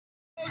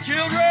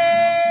Children,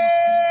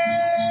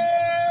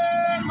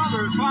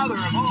 mother and father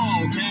of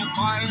all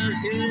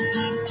campfires,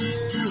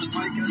 here with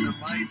Micah the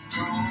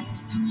Maestro.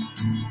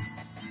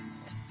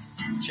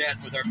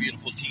 Chatting with our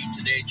beautiful team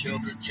today,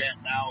 children,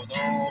 chatting now with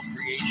all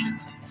creation.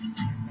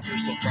 We're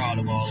so proud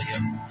of all of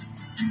you.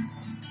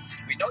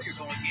 We know you're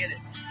going to get it.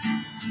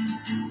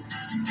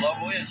 Love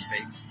wins,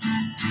 baby.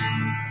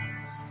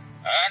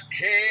 I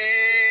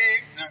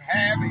can't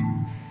have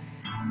it.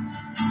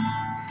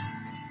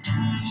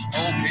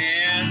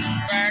 Smoking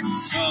back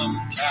some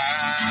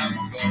time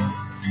ago.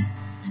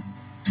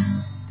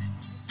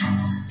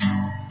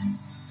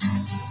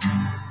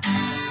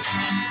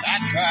 I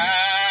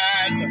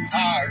tried the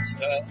hard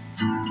stuff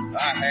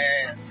I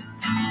had,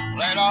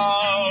 let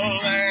all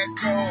that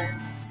go.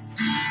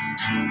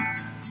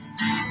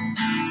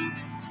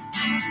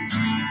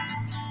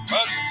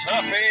 But the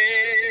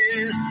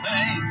toughest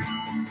thing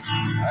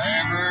I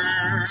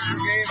ever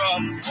gave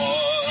up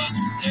was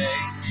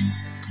today.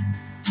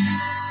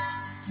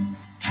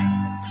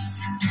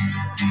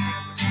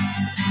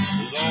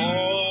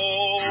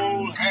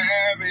 Old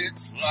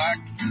habits like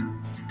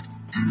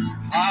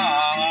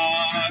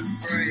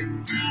heartbreak.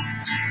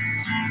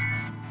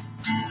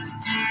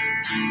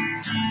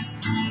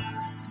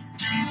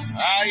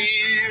 I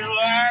eat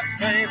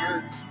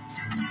lifesaver,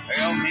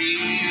 help me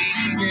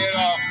get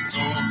off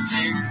those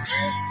cigarettes.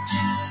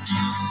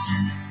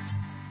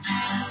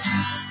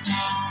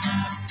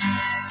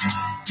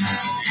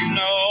 You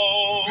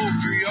know,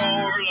 for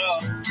your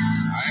love,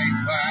 I ain't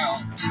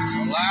found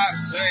a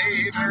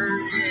lifesaver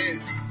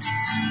yet.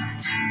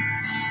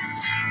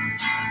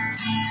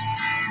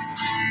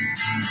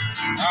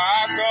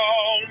 I've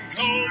gone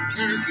cold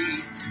turkey,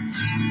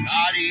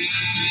 not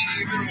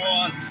even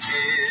one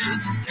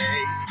kiss a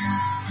day.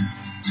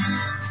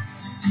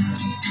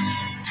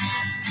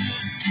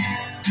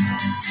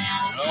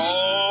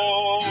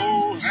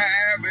 Old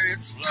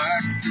habits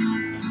like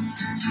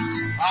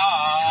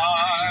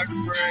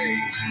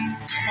heartbreak.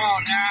 Come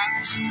on now.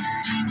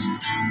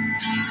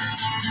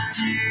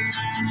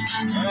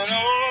 An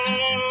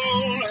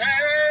old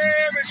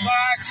habits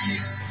like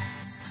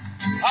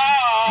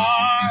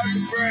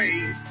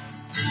heartbreak.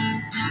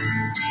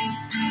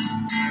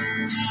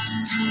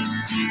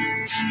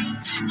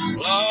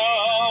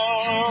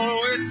 Love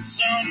with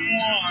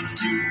someone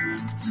new,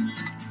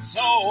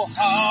 so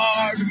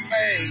hard to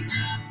make.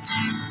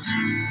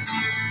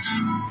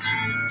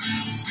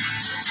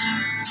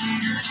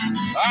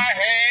 I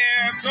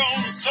have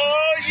grown so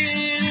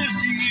used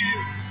to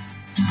you,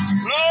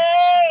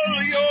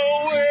 blow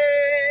your way.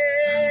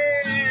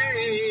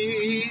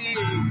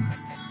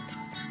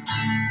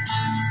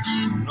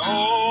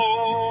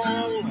 No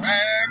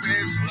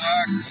habits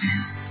like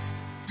you,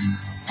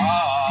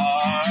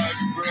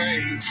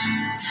 heartbreak.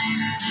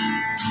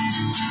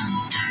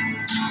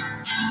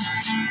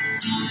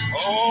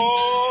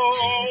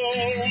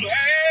 Old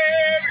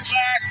habits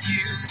like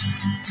you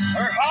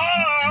are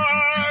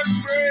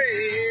heartbreak.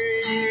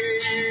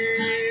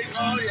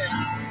 Oh yeah.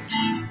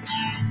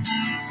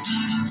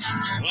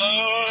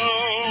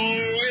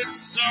 Love with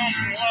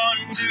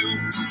someone new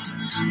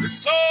is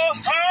so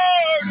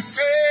hard to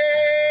fake.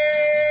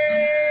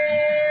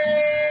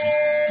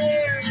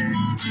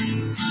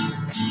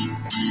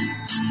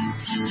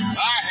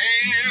 I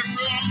have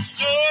grown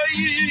so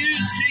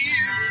used to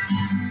you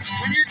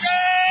when you go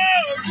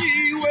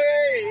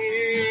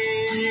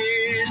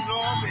ways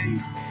on me.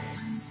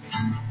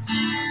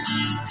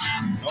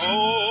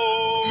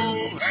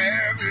 Old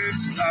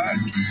habits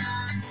like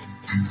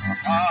a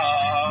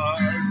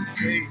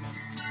heartache.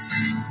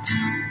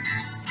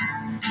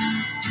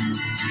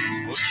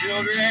 Well,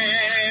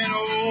 children,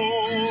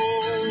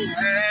 old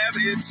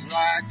habits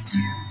like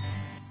you,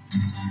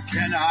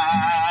 can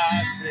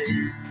I say?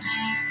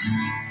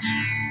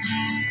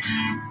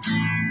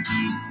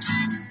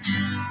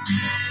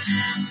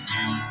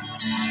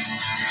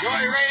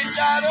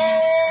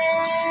 JoyRains.org.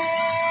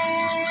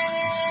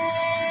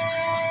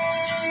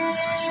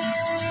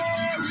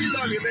 We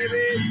love you,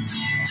 baby.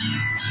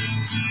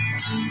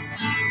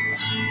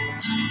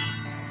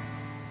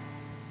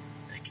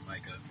 Thank you,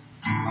 Micah.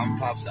 I'm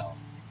Pops out.